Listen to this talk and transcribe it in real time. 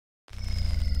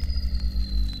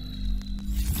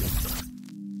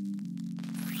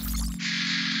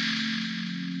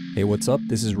Hey, what's up?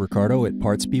 This is Ricardo at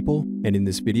Parts People, and in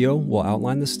this video, we'll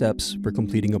outline the steps for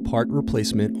completing a part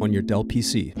replacement on your Dell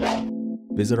PC.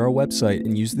 Visit our website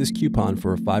and use this coupon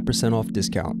for a 5% off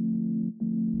discount.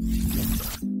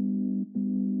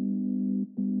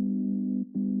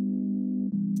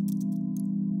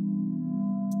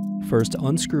 First,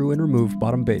 unscrew and remove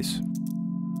bottom base.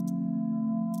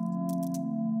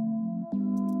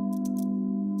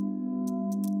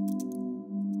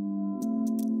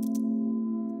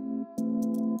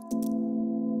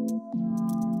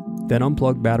 Then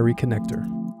unplug battery connector.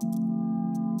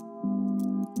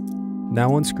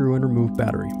 Now unscrew and remove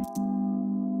battery.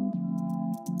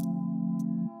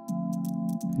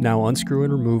 Now unscrew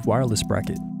and remove wireless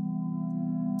bracket.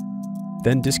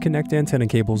 Then disconnect antenna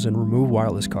cables and remove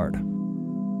wireless card.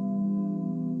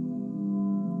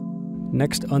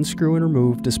 Next, unscrew and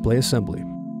remove display assembly.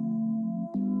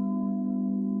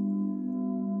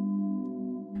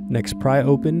 Next, pry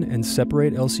open and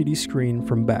separate LCD screen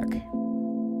from back.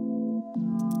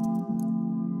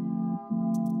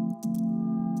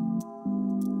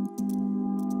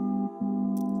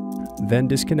 Then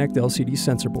disconnect LCD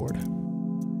sensor board.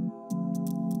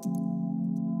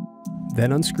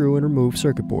 Then unscrew and remove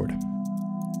circuit board.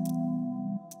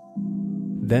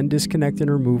 Then disconnect and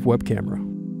remove web camera.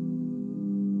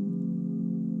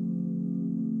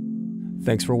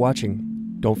 Thanks for watching.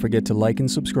 Don't forget to like and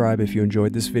subscribe if you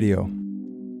enjoyed this video.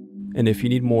 And if you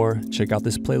need more, check out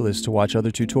this playlist to watch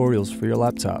other tutorials for your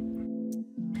laptop.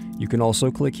 You can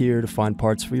also click here to find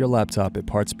parts for your laptop at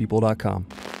partspeople.com.